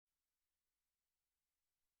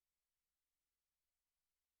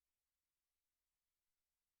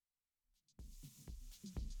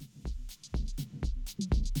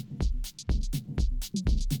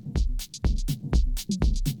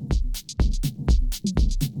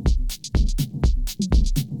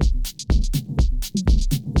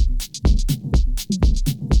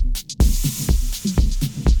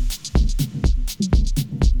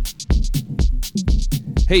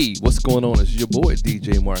Hey, what's going on? It's your boy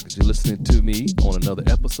DJ Marcus. You're listening to me on another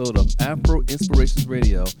episode of Afro Inspirations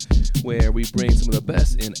Radio, where we bring some of the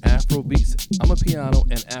best in Afro beats. I'm a piano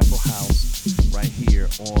and Afro house right here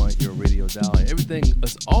on your radio dial. And everything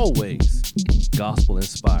is always gospel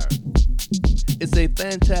inspired. It's a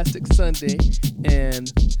fantastic Sunday, and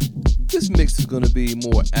this mix is going to be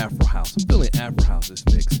more Afro house. I'm feeling Afro house this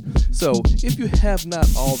mix. So if you have not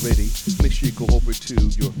already, make sure you go over to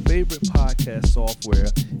your favorite podcast software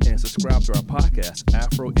and subscribe to our podcast,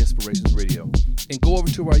 Afro Inspirations Radio. And go over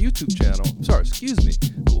to our YouTube channel.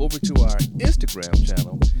 Go over to our Instagram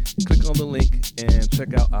channel. Click on the link and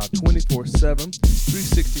check out our 24/7,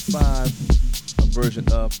 365 version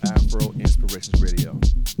of Afro Inspirations Radio.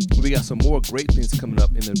 We got some more great things coming up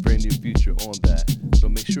in the very near future on that. So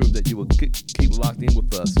make sure that you will keep locked in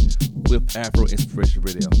with us with Afro Inspirations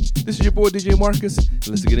Radio. This is your boy DJ Marcus, and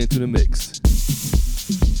let's get into the mix.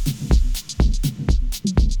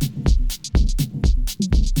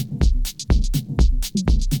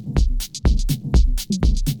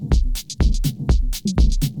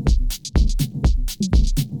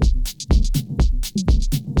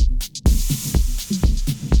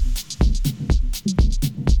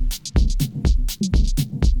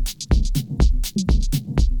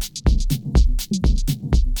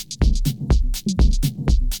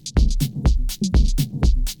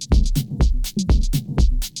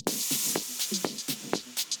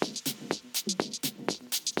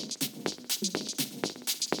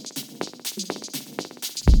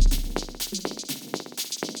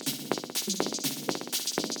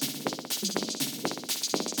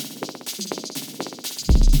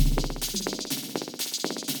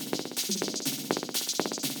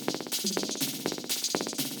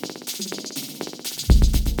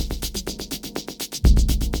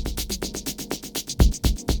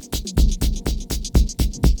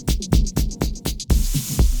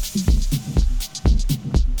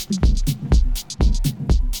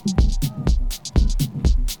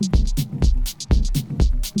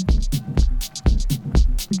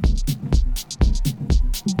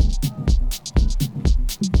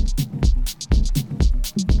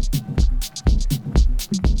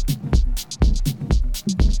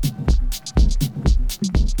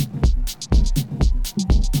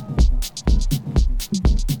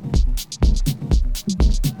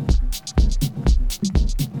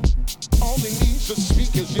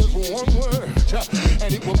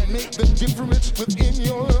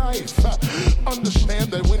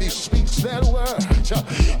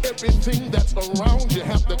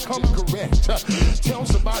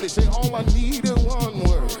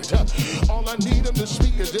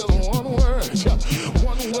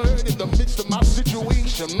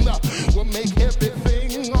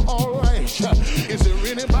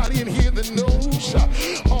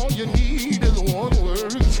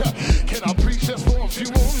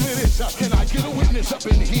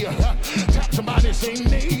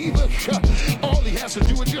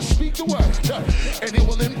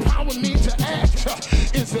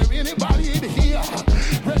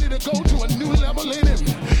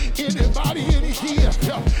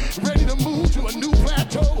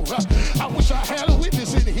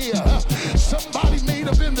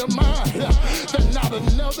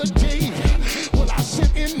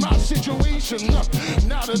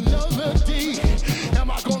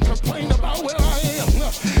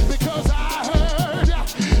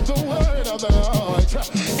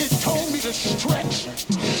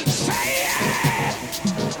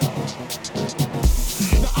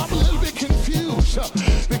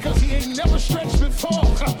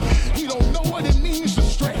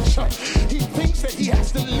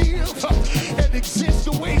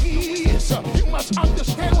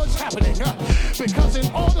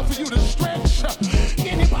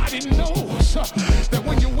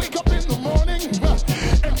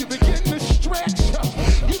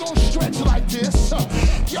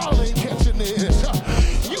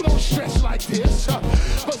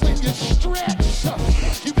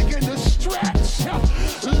 You begin to stretch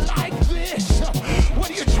like this.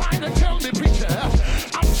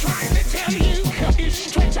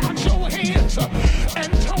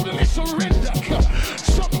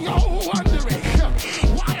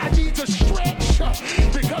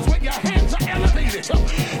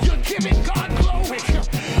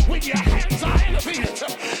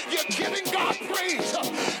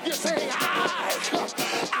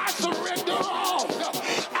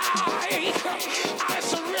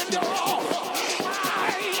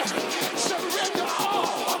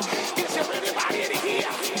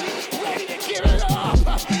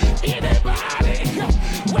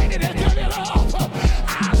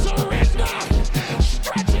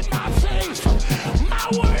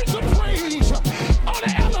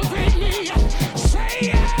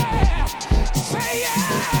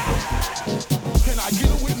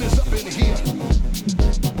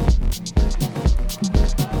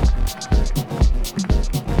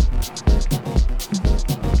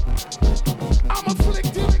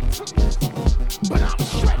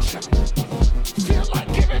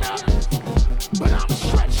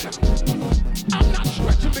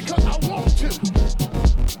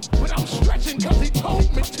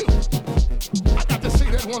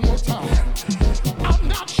 one more time. I'm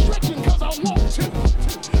not stretching because I want to,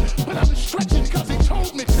 but I'm stretching because he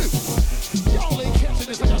told me to. Y'all ain't catching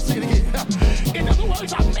this, I gotta say it again. In other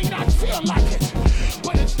words, I may not feel like it,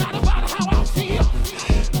 but it's not about how I feel.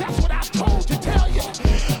 That's what I told to tell you.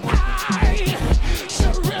 I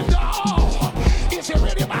surrender all. Is there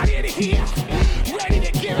anybody in here ready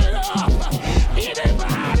to give it up?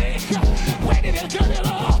 Anybody ready to give it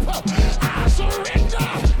up? I surrender,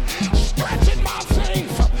 stretching my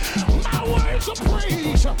faith. My words are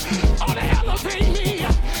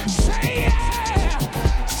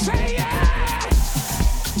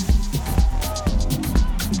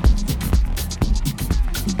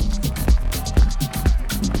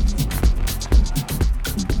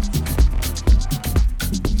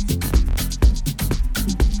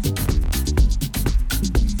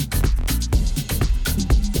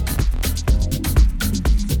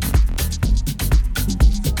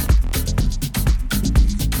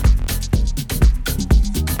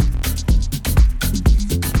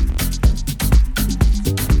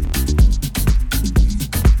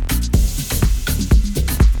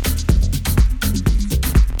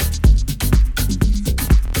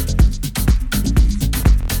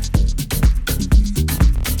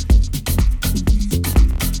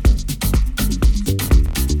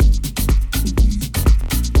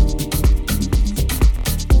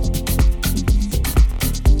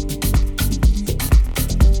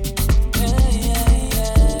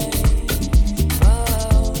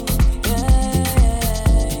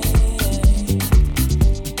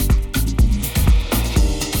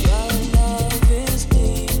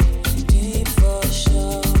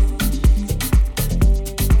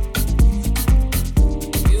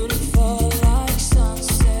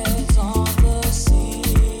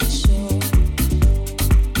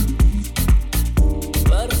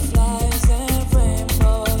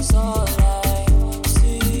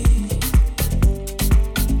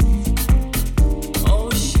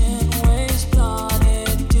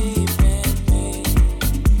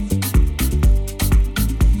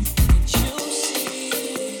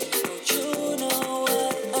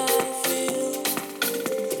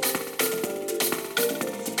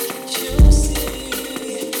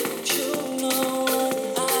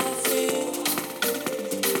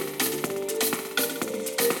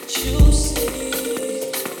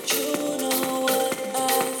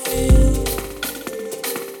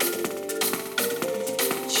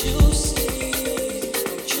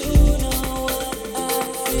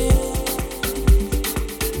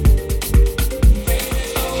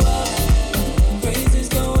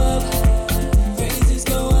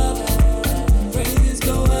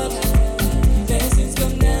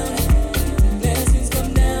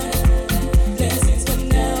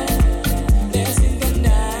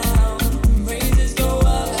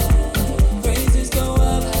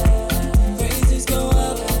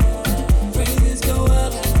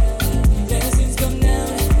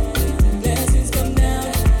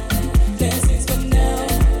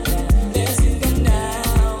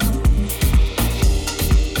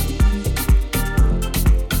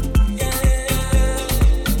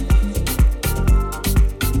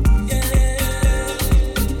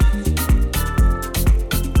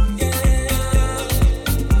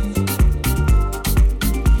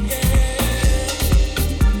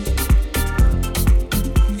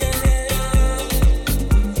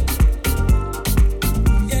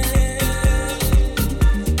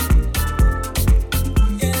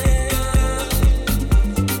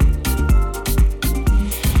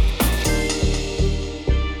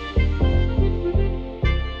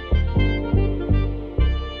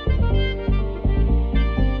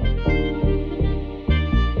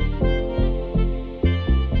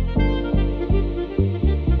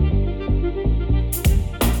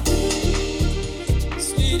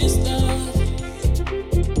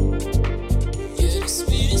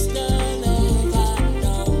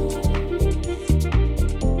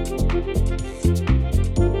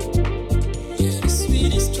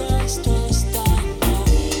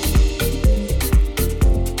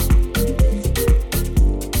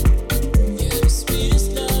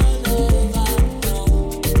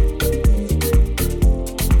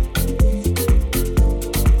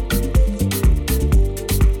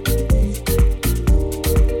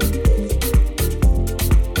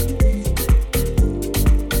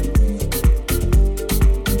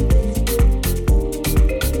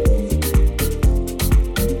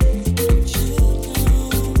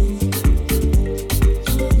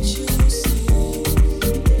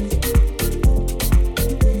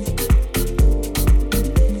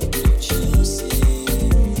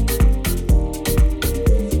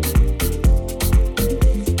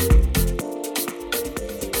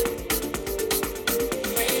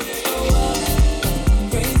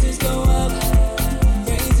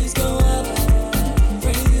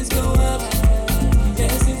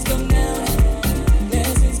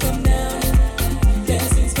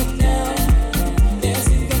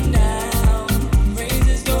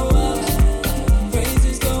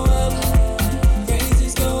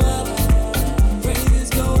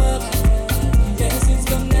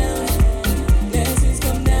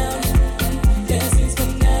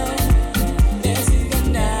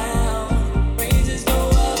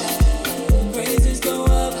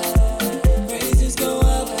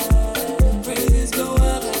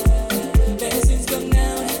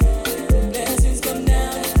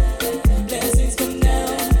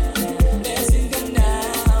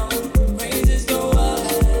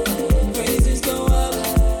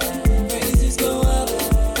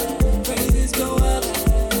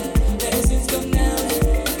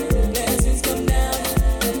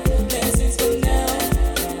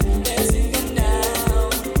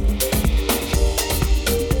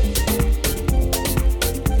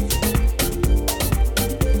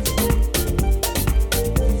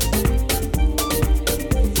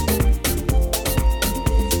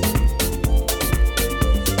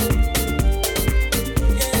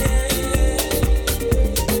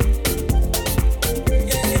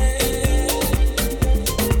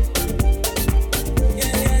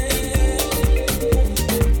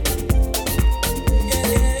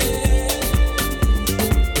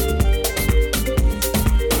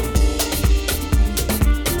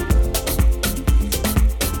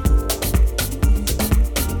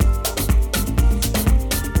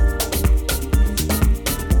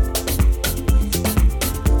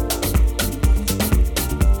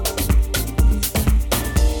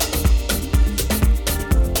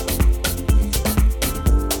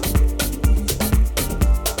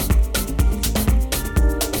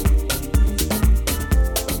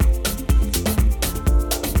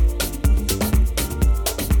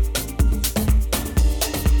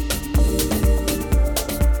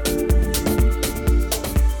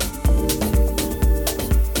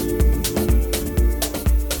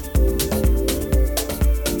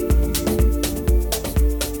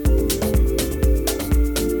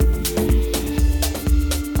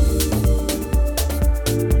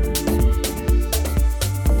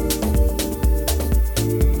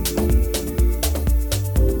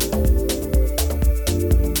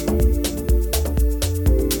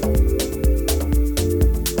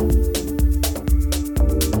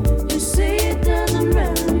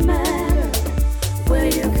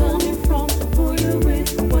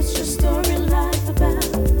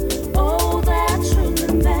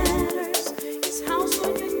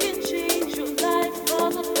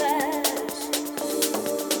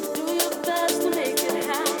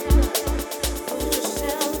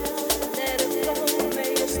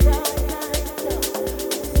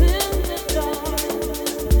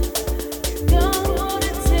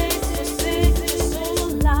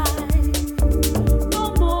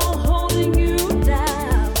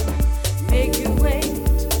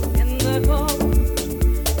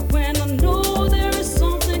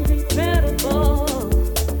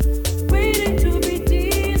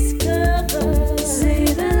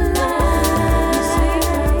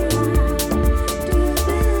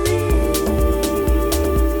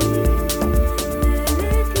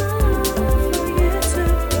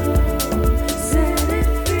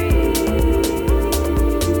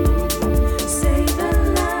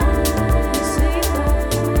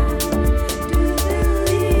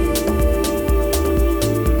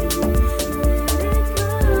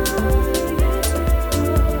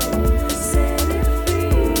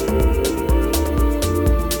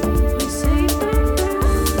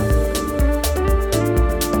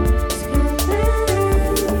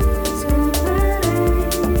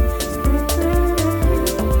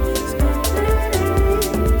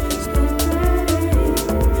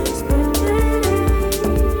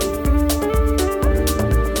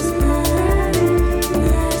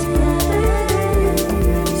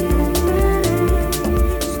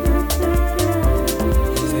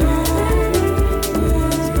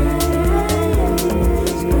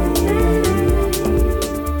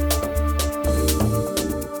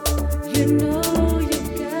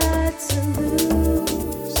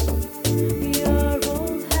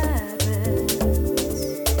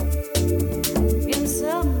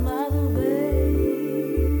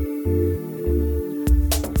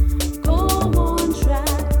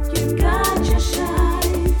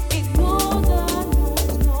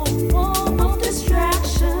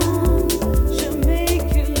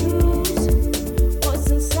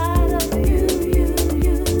Inside of you,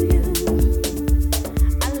 you.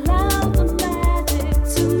 I love the man.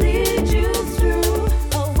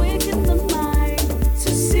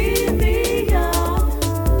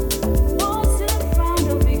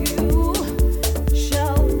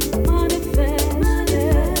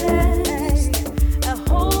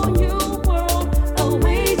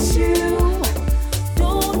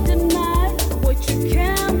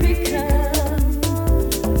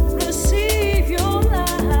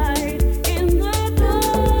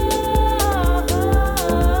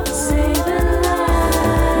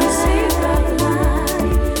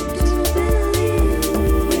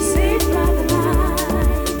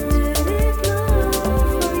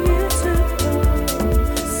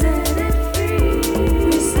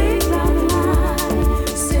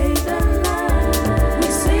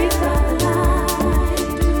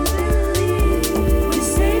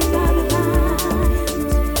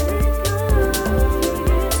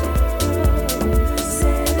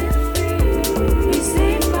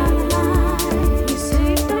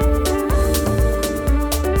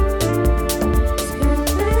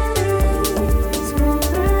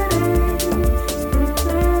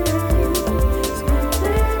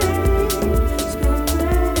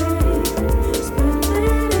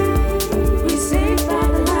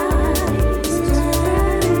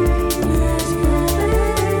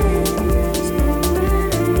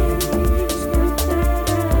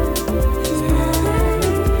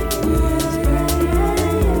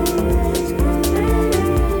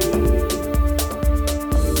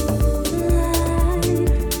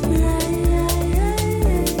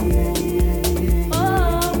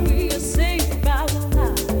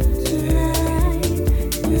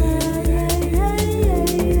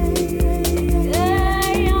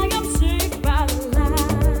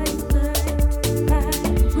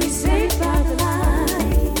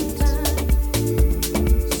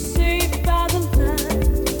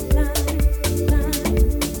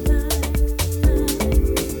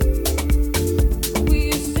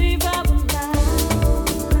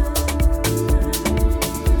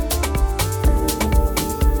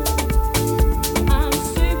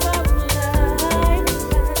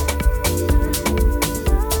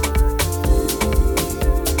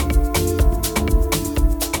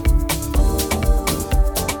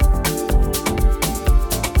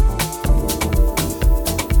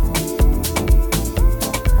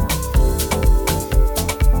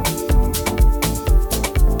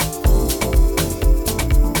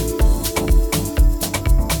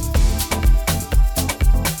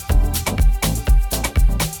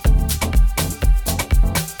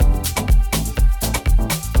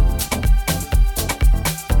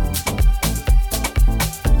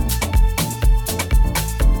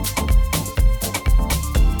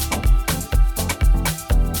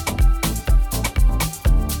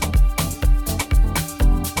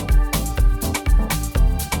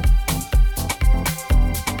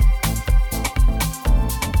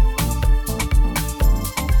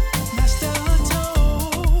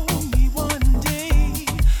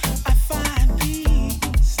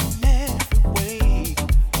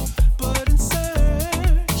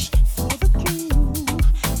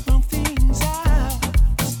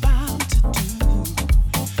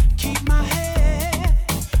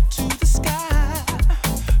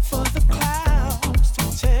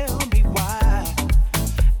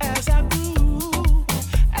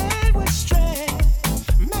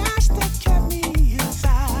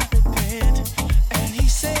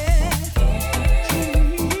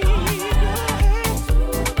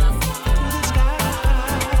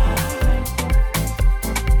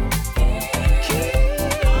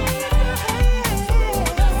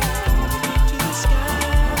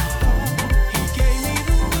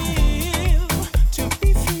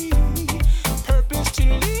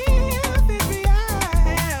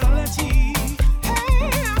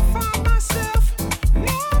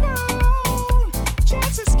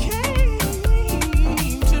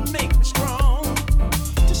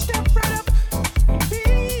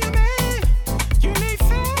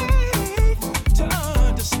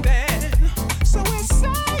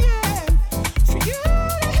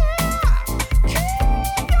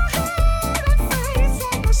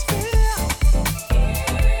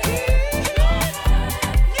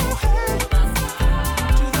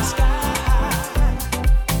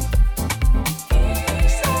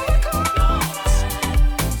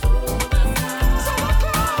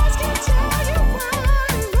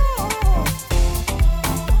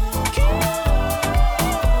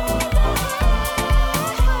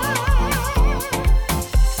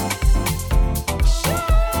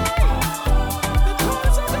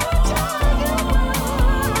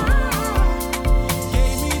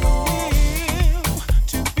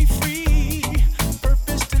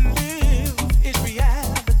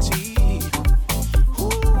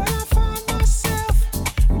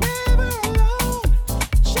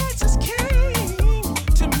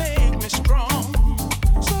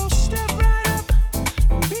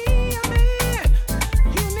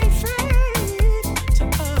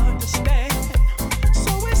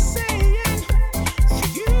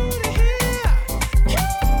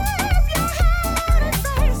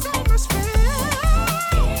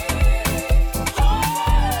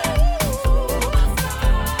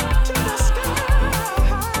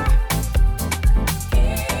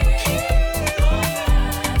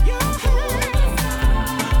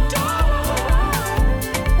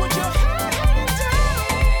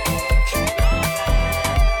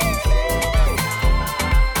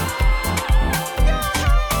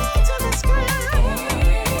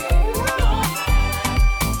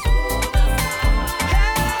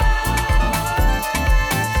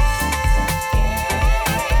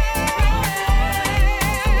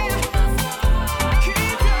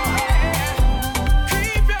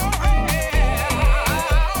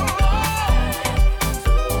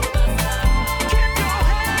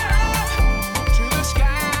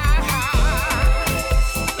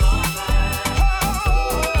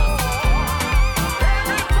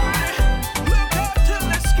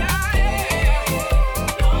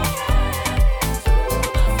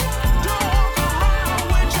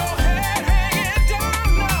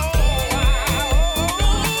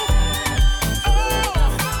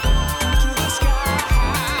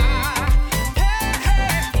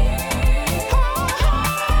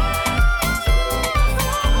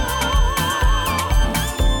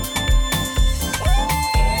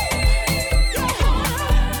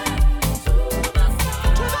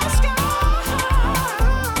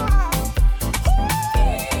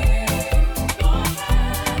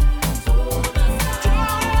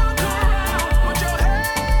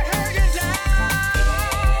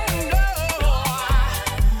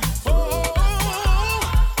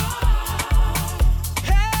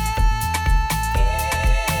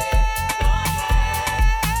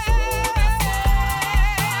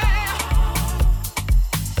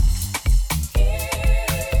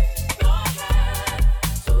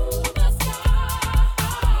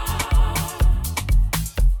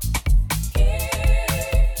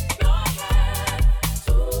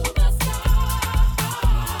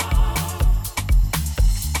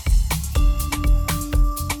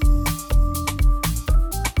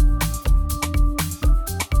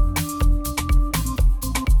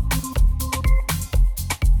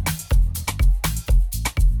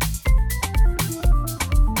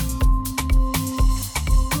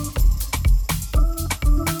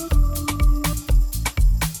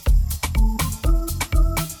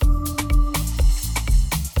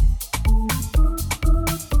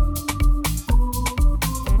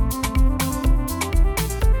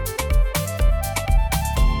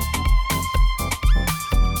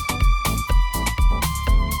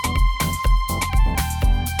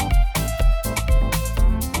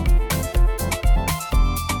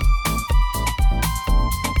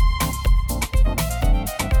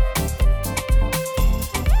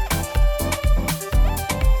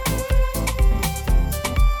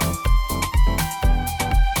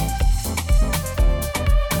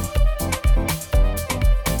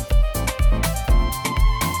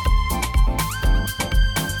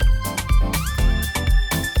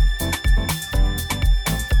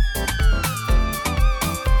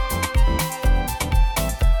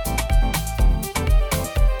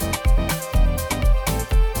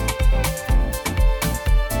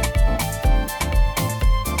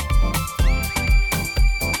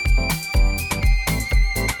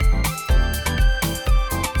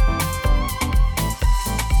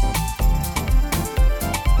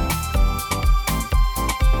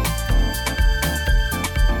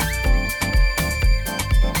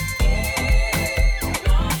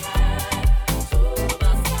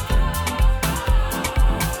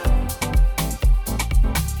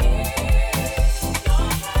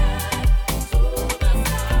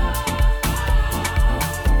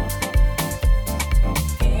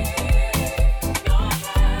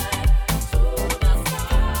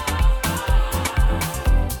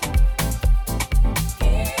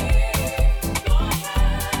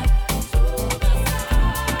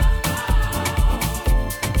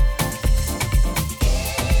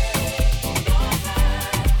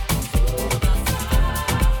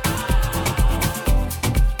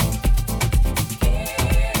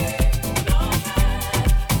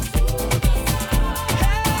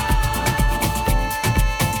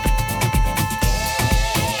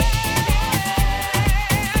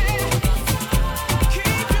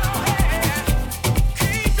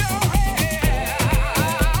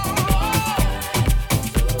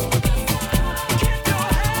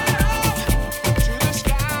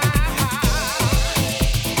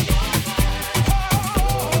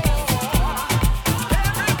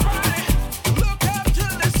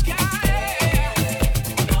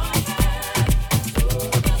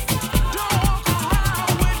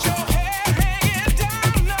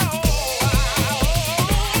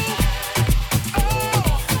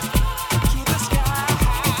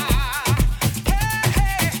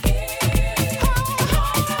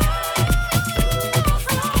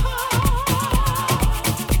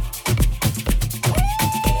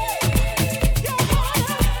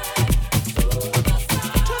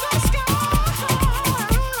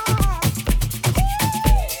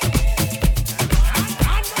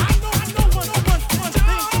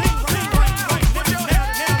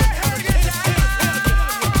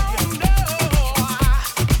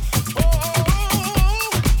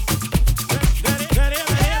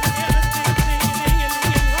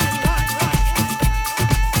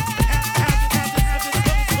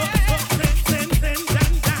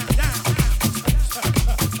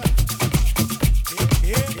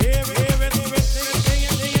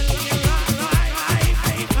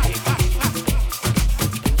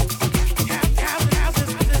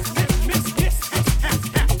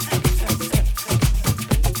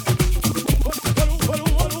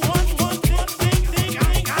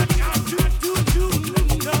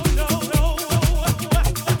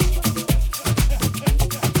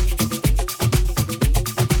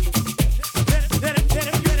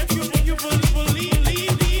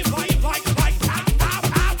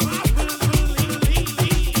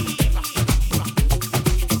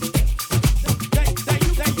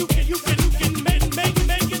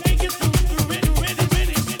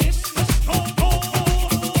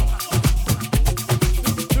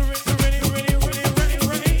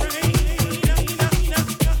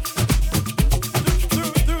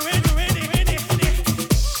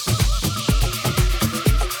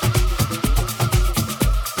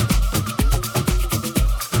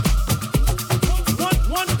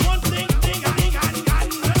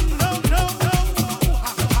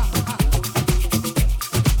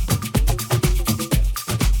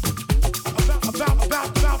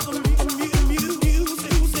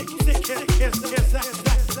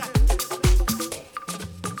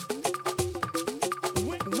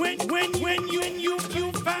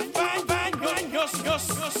 you find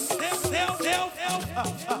yourself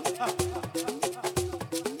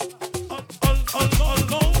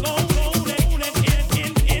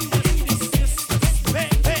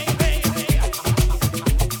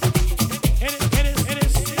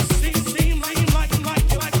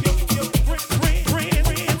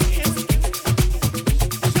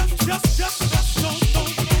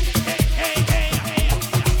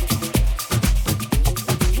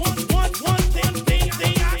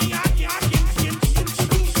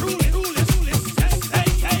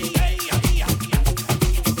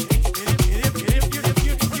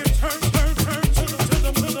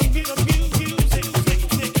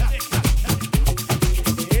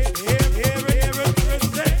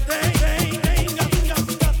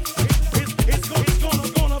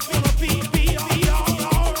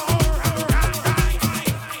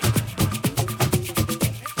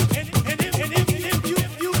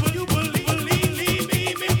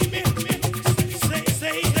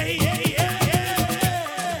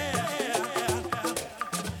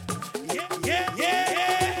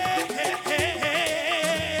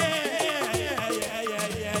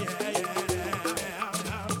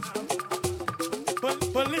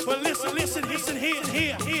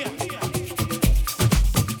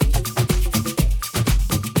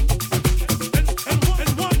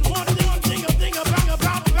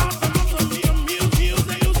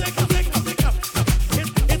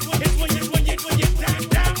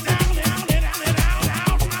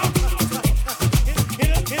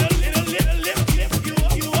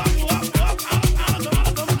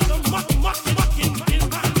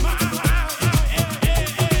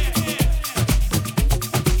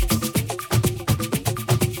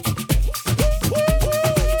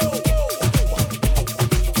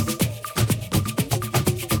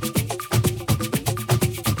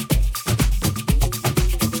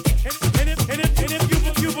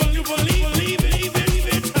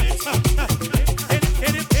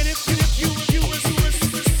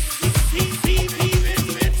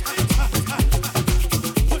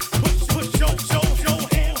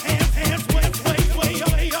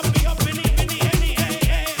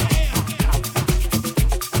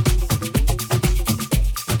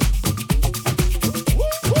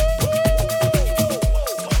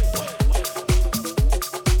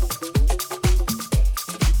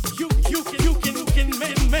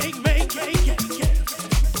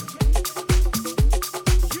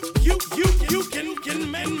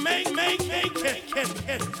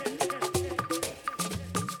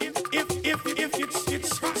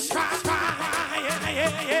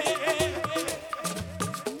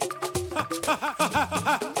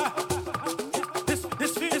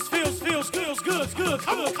This feels good.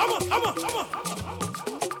 Come on.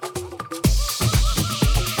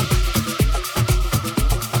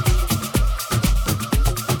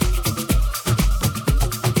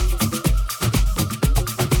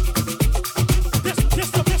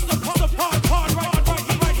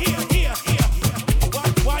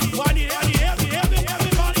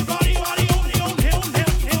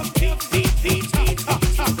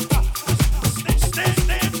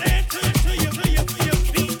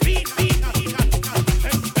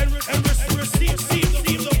 Respect.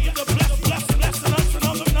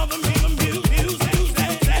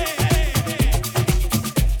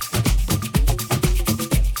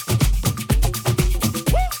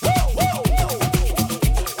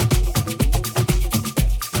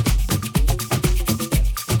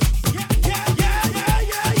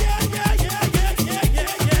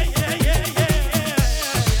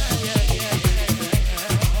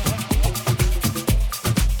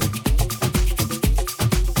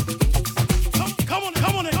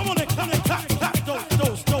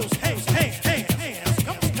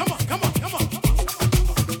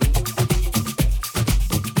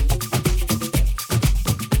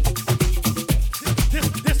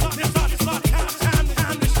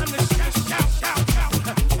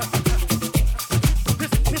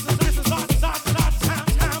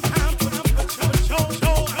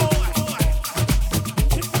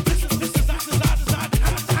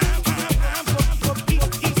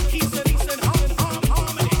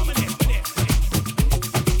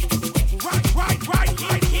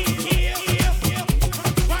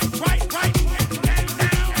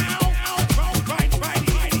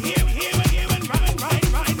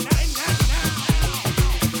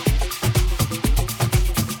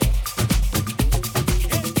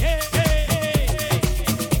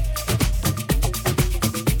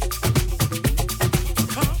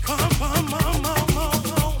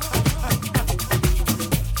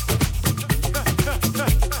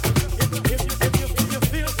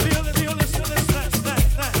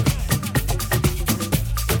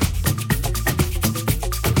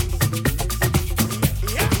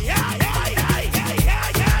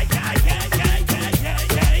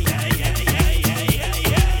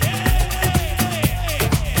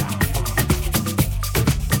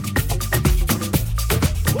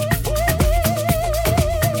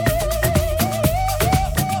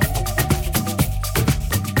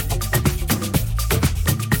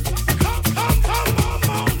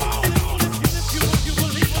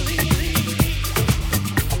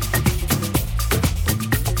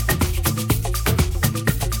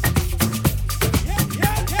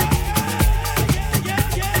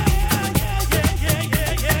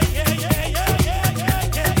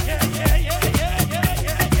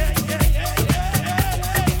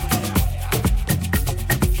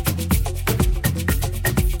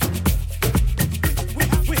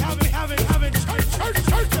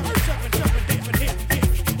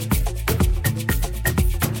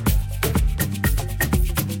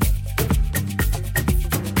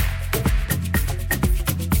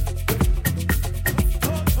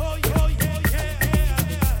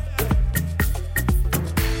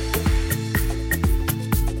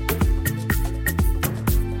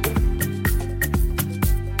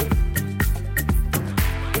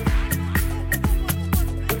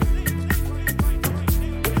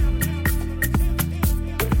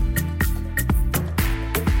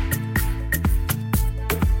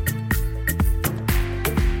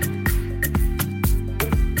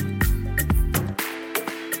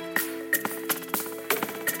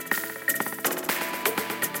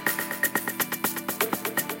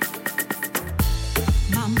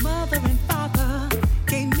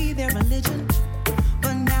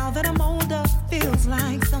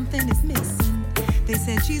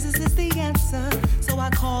 Jesus is the answer. So I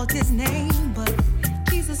called his name, but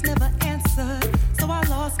Jesus never answered. So I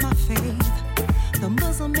lost my faith. The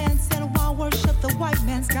Muslim man said, why worship the white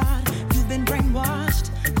man's God? You've been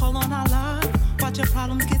brainwashed. Call on Allah. Watch your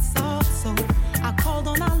problems get solved. So I called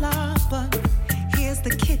on Allah, but here's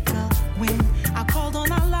the kicker. When I called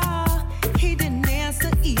on Allah, he didn't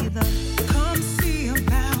answer either. Come see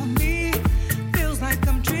about me. Feels like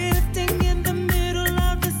I'm drifting in the middle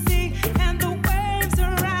of the sea, and the waves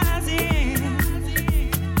are rising.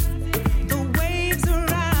 The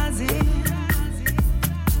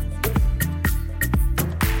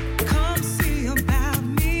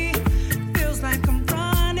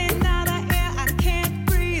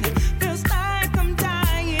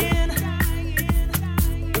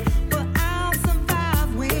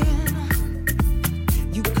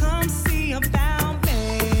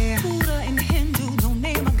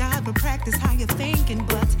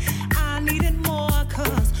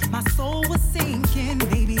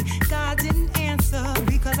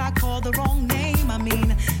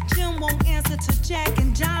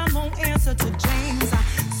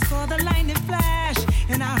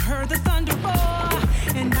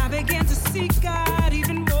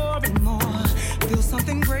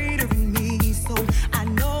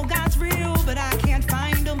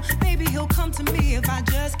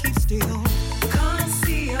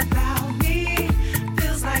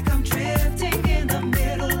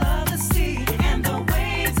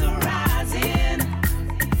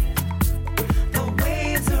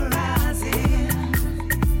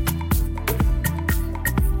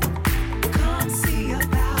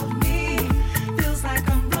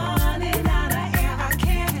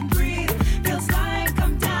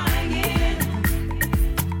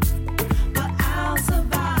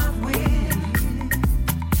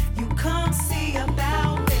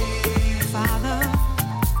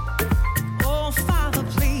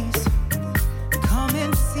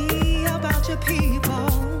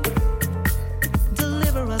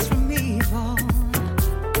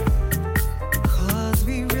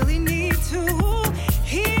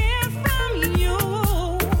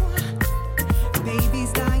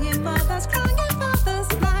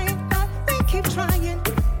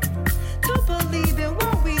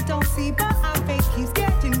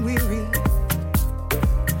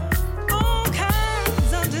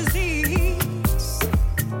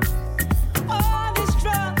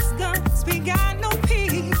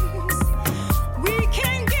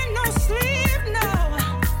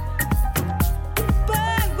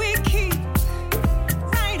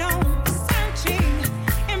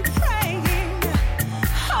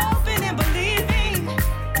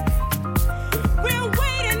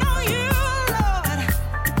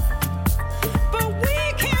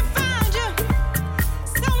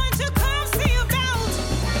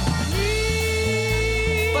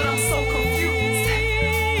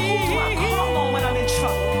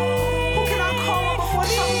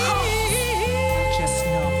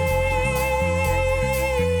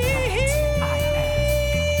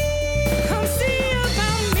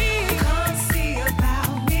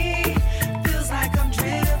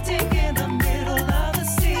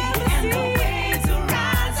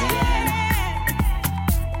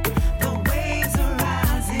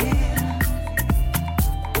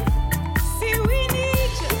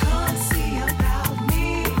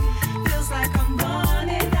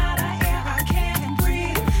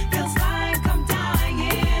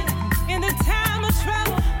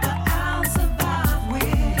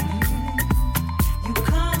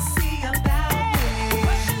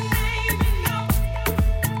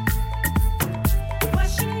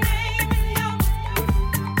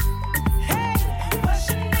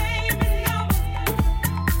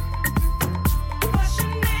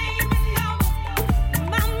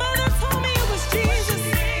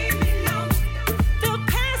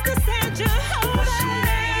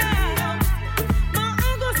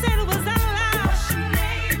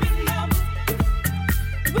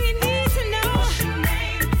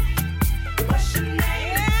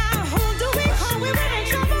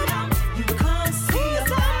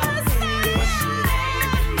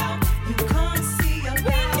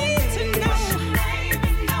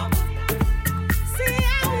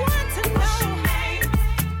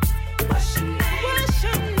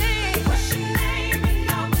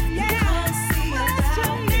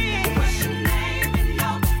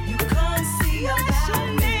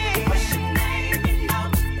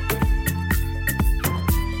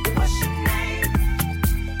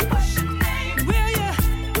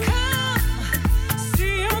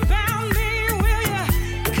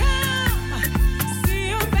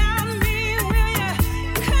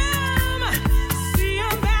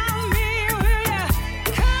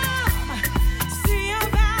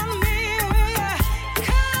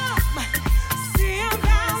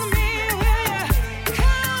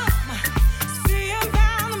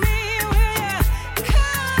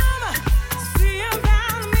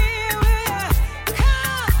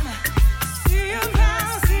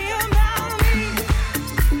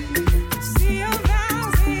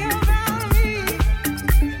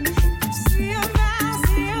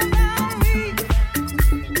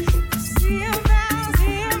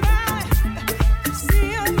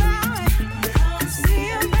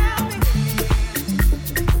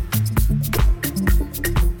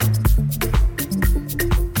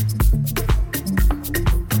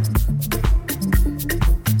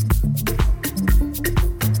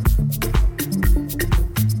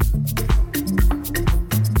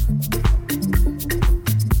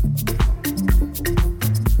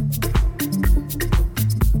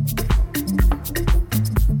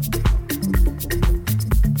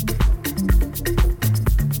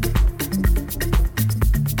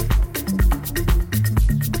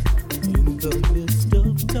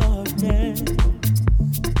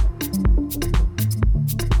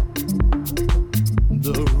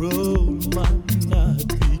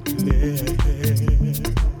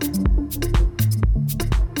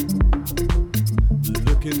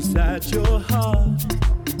Look inside your heart.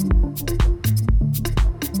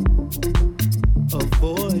 A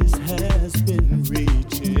voice has been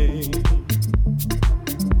reaching.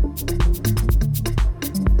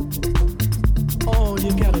 All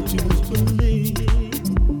you gotta do is believe.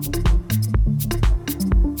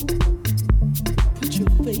 Put your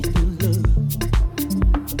faith in love.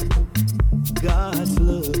 God's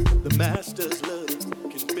love, the Master's love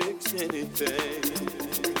can fix anything.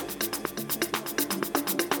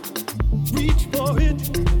 Reach for it.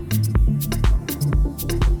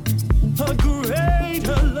 A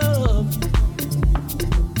greater love.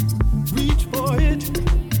 Reach for it.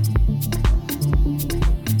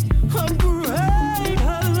 A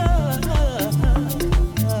greater love.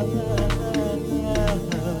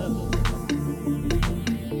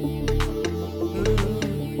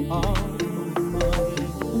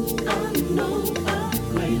 I know a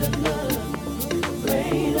greater love,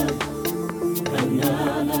 greater,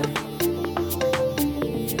 another.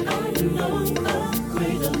 I know a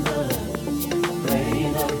greater love,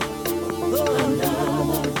 greater,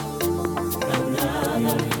 another,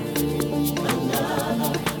 another,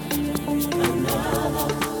 another,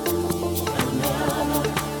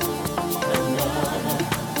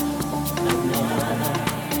 another,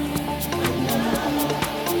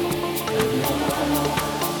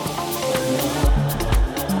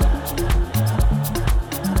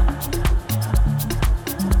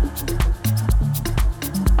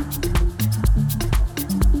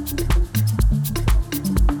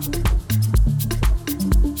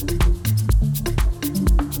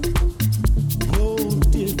 Oh,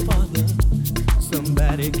 dear Father,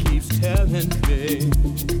 somebody keeps telling me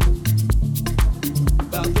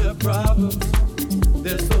about their problems.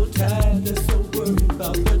 They're so tired, they're so worried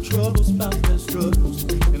about their troubles, about their struggles.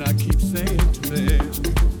 And I keep saying to them,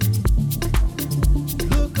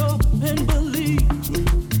 look up and believe.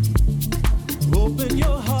 Open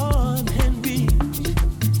your heart and reach.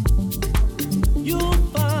 You'll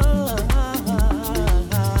find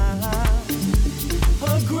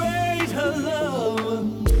a greater love.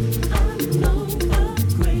 I know a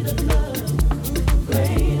greater love,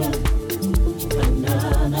 greater,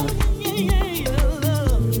 another.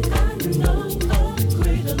 I know a greater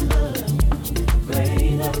love, greater,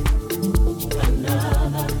 another, another,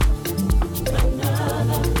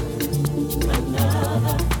 another, another,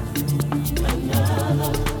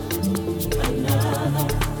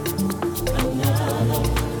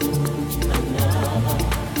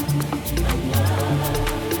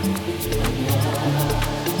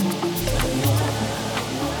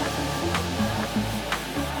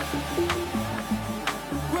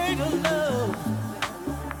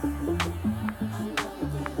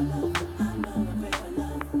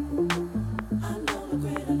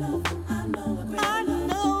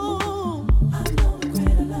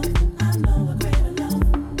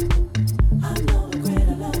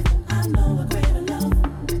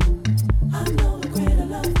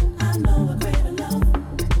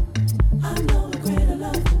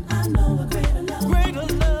 another, another, Greater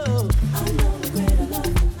love. I know.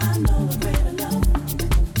 Greater love.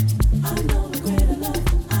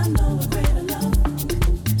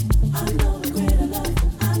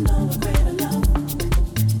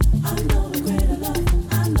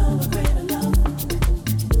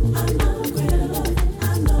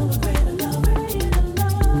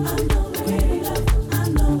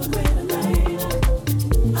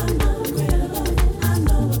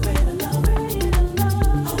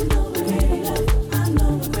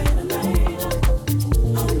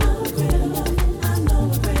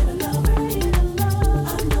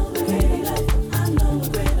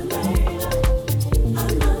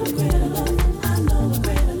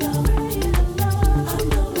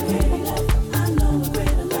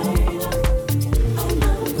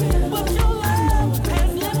 But your love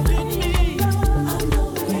has lifted me.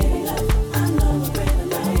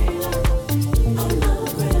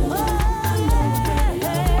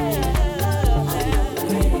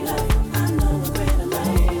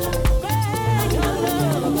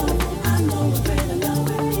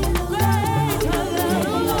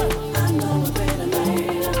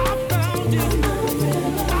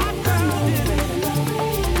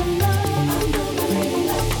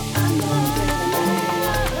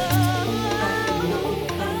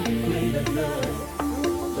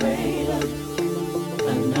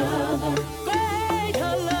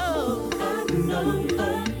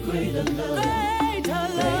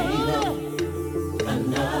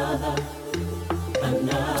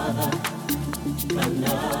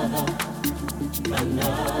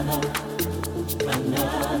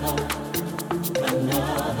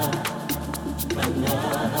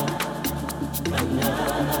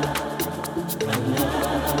 Another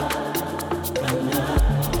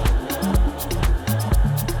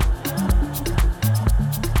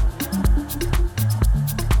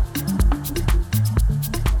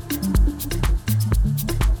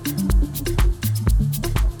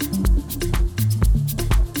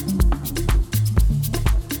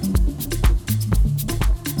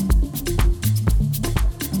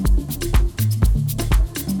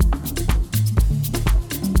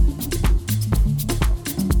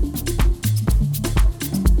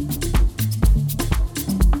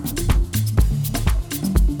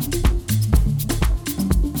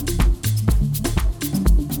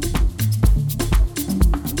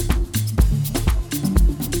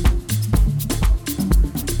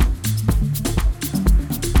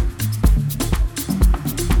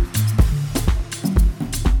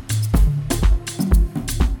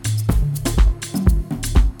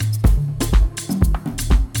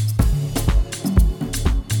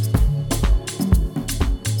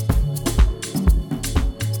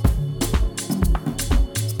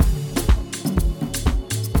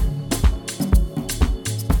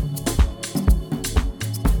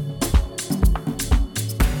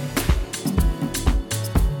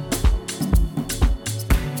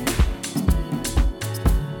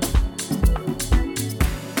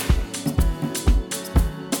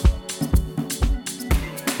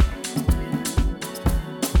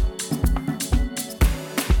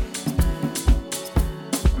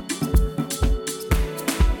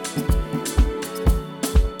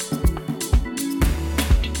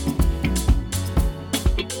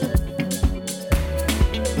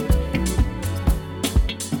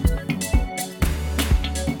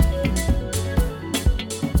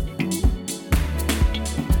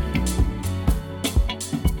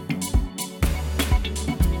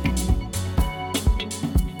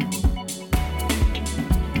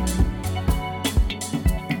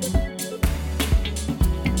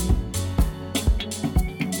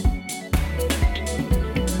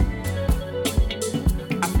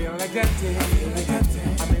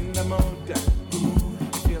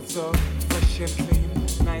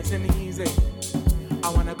nice and easy. I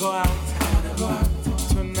wanna go out.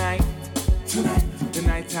 Tonight. The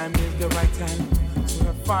night time is the right time to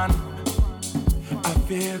have fun. I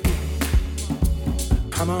feel good.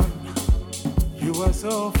 Come on. You are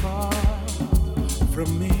so far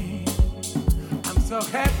from me. I'm so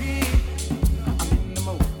happy. I'm in the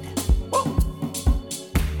mood. Woo!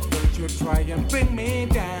 Don't you try and bring me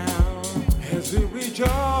down. As we rejoice,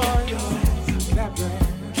 clap your hands.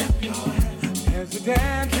 As we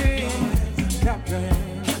dancing, clap your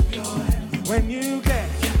hands. When you get,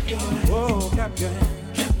 oh, clap your hands.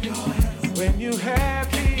 When you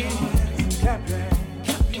happy, clap your hands.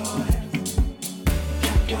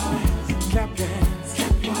 Clap your hands.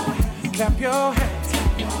 Clap your hands.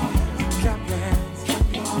 Clap your hands.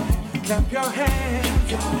 Clap your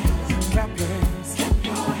hands. Clap your hands.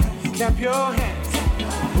 Clap your hands.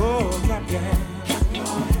 Oh, clap your hands.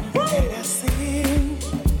 Let us sing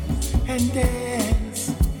and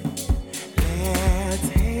dance. Let's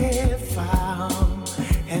have fun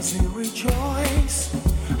as we rejoice.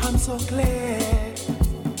 I'm so glad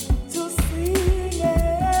to sing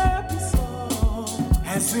every song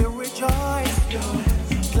as we rejoice.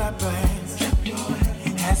 Clap your hands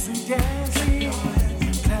as we dance.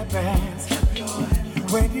 Clap your hands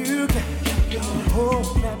when you clap. Oh,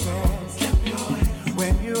 clap your hands.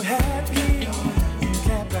 When you happy,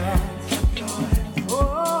 clap your hands.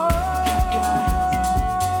 Oh,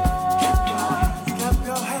 clap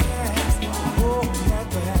your hands. Oh,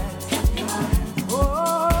 clap your hands.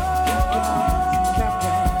 Oh, clap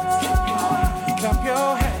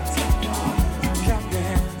your hands. Clap your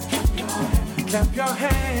hands. Clap your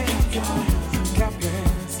hands. Clap your hands. Clap your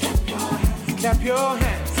hands. Clap your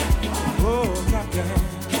hands. Oh, clap your hands.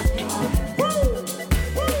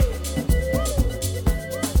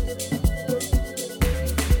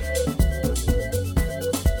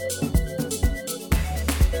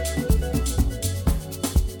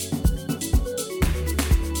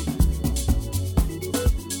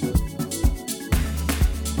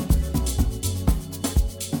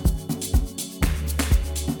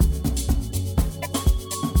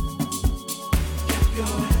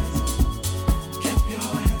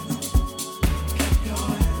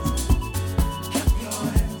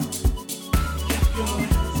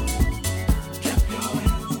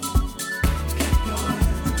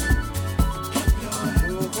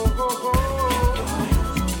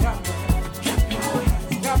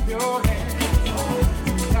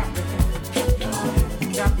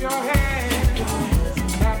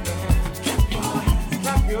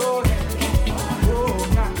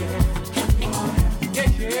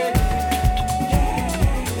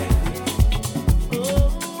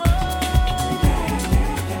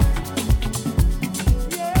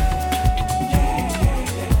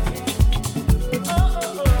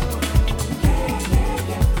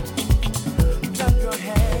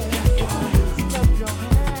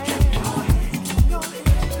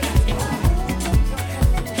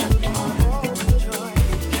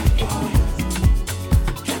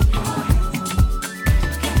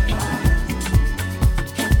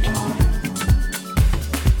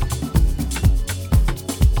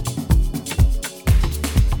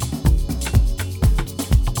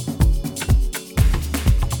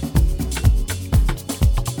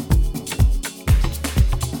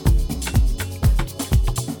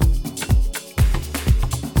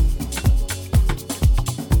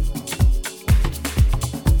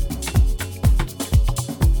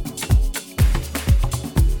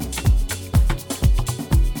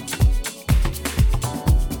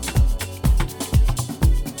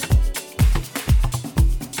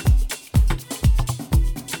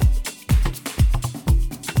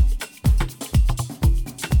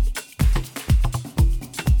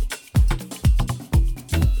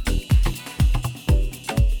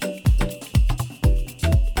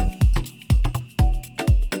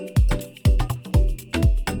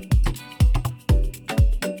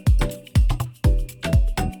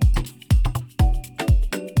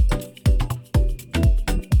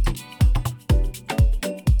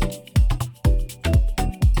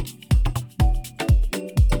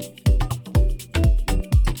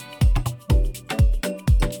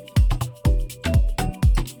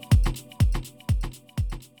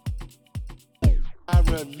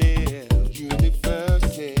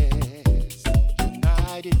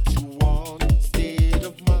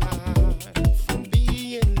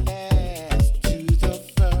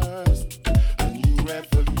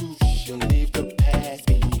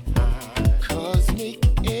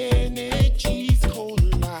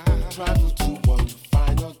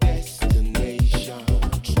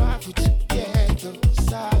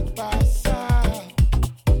 Side by side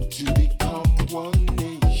to become one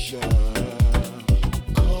nation.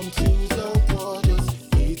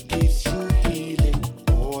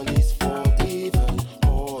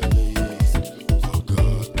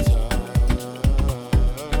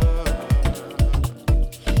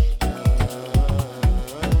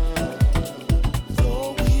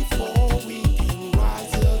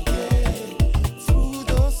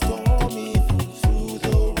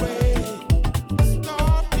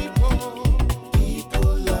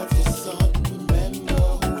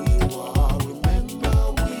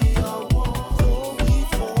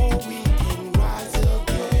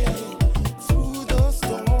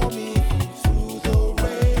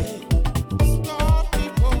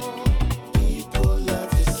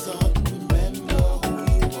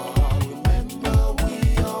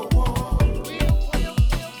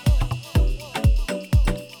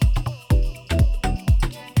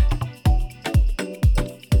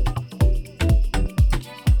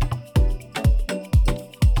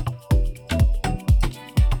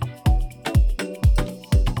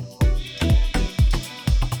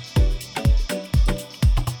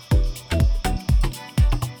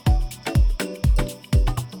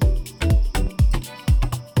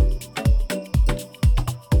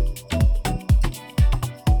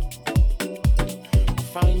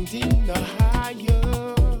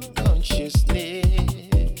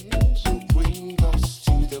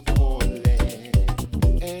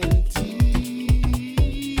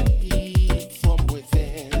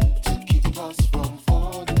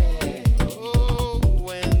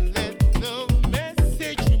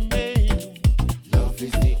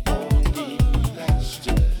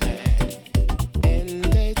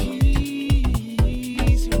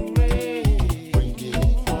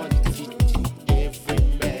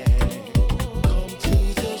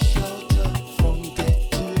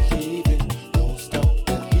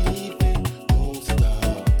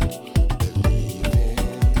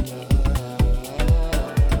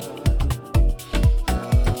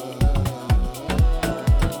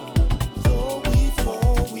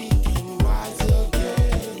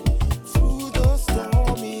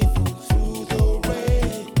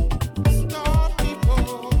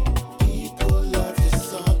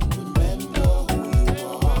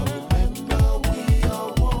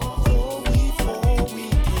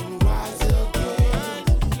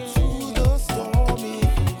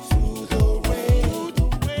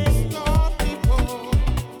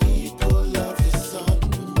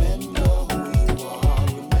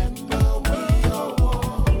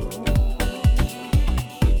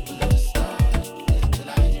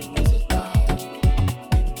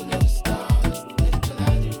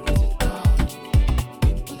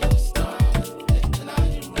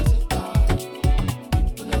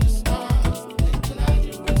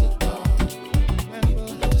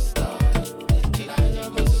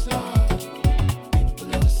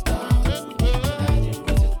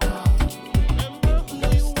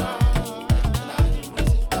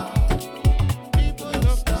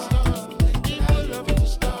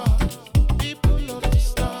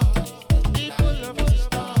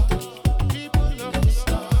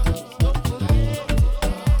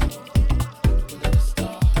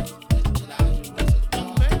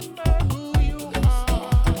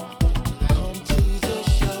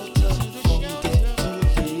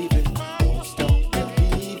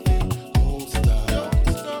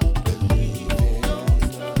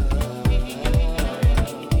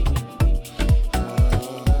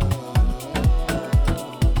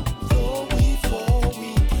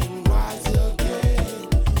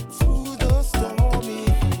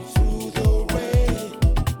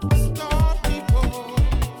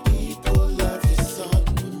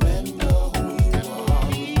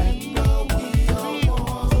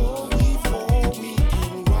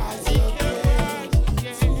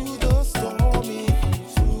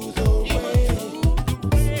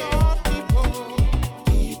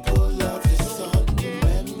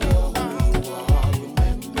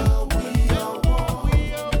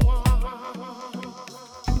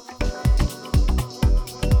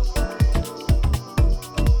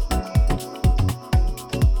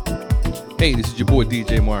 Hey, this is your boy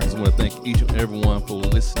DJ Marcus. I want to thank each and everyone for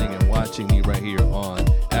listening and watching me right here on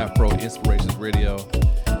Afro Inspirations Radio.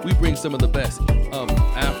 We bring some of the best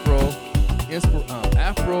Afro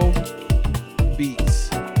beats,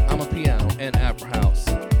 Amapiano, and Afro House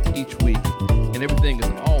each week, and everything is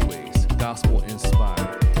always gospel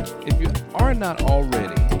inspired. If you are not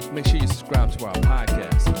already, make sure you subscribe to our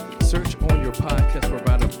podcast. Search on your podcast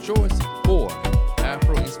provider of choice for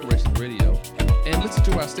Afro Inspirations Radio, and listen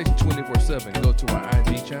to our station 24/7. Go to our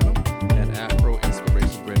IG channel at Afro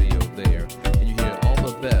Inspirations Radio there, and you hear all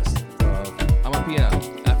the best of Amapiano,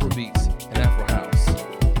 Afro beats, and Afro House.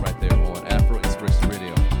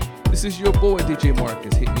 This is your boy, DJ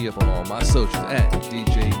Marcus. Hit me up on all my socials at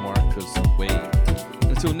DJ Marcus Wade.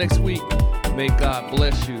 Until next week, may God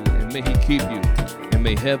bless you and may He keep you and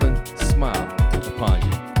may heaven smile upon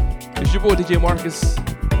you. It's your boy, DJ Marcus,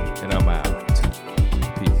 and I'm out.